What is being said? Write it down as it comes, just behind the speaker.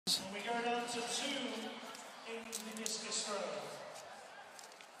to 2 in the discus throw.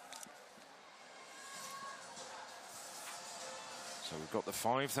 So we've got the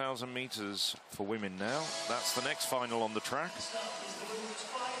 5,000 meters for women now. That's the next final on the track. Next up is the women's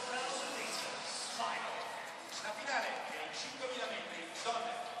 5,000 meters final. La finale dei 5.000 metri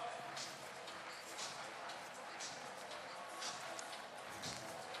donne.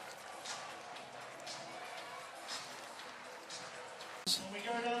 So we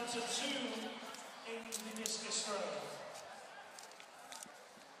go down to 2 in the discus throw.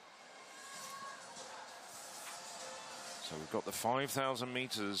 So we've got the 5,000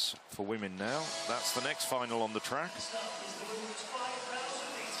 meters for women now. That's the next final on the track. Next up is the women's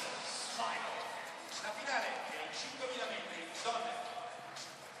 5,000 meters final. La finale dei 5.000 metri donne.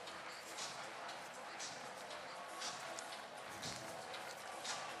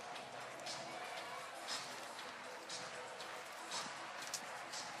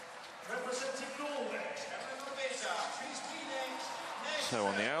 Representing Norway. So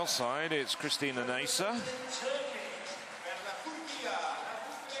on the outside, it's Christine Næss. Turkey.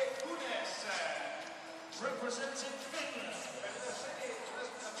 Latife Güneş Representing Finland.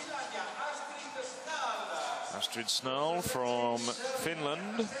 Astrid Snäll from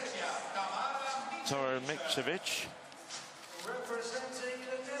Finland. Tamara Mićević. Representing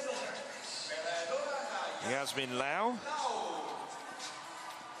the Netherlands. Jasmijn Lau.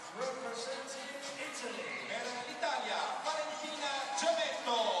 Representing Italy. Valentina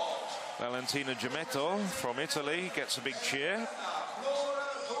Gemetto. Valentina Gemetto from Italy gets a big cheer. Floor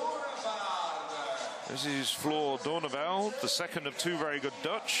Doornwaard. This is Floor Doornwaard, the second of 2 very good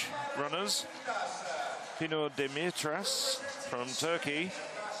Dutch runners. Pinar Demirtaş from Turkey.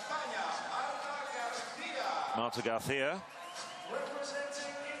 Marta García.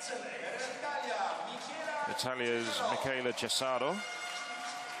 Representing Italy. Italia's Michela Cesarò.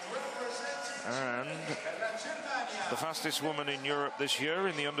 And the fastest woman in Europe this year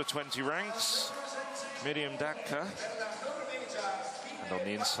in the under-20 ranks, Miriam Dattke. And on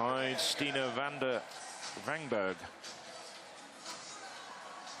the inside, Stine Wangberg.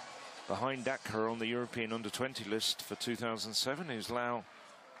 Behind Dattke on the European under-20 list for 2007 is Lau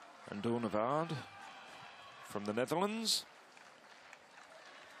and Doornwaard from the Netherlands.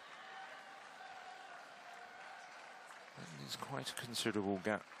 And there's quite a considerable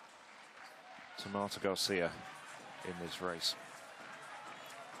gap to Marta García in this race.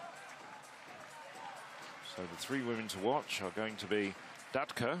 So the 3 women to watch are going to be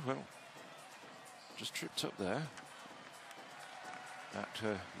Dattke, well, just tripped up there.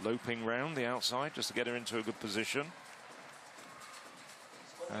 Dattke loping round the outside just to get her into a good position.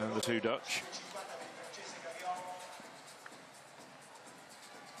 And the 2 Dutch.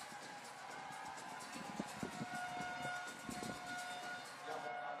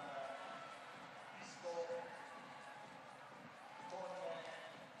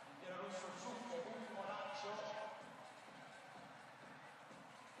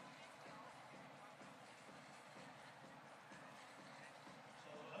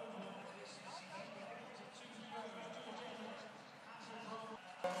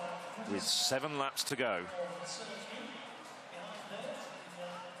 With 7 laps to go.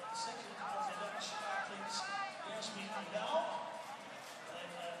 Second of the Dutch athletes, Jasmijn Lau,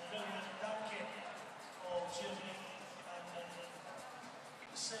 and Miriam Dattke of Germany, and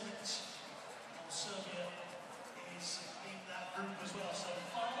Mićević of Serbia is in that group as well. So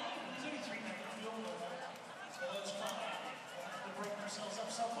 5, there's only 3 now, we all know that. So those 5 will have to break themselves up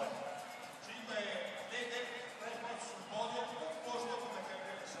somewhere.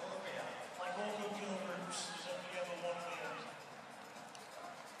 Like all good girl groups, there's only ever one winner.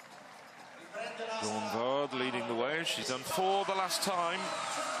 Doornwaard leading the way. She's done 4 the last time.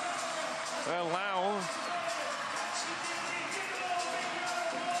 Well, Lau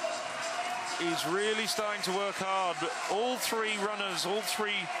is really starting to work hard. All 3 runners, all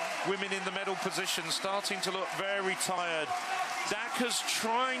 3 women in the medal position starting to look very tired. Dattke's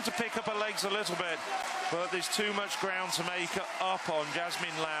trying to pick up her legs a little bit, but there's too much ground to make up on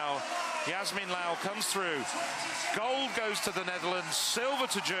Jasmijn Lau. Jasmijn Lau comes through. Gold goes to the Netherlands, silver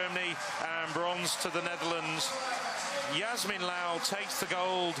to Germany, and bronze to the Netherlands. Jasmijn Lau takes the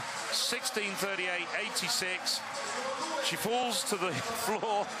gold, 16:38.86. She falls to the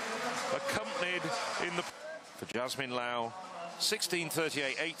floor, accompanied in the... For Jasmijn Lau,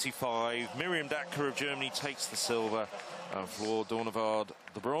 16:38.85. Miriam Dattke of Germany takes the silver, and Floor Doornwaard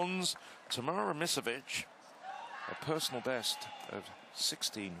the bronze. Tamara Mićević, a personal best of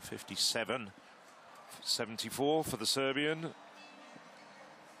 16:57.74 for the Serbian.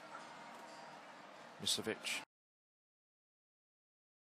 Mićević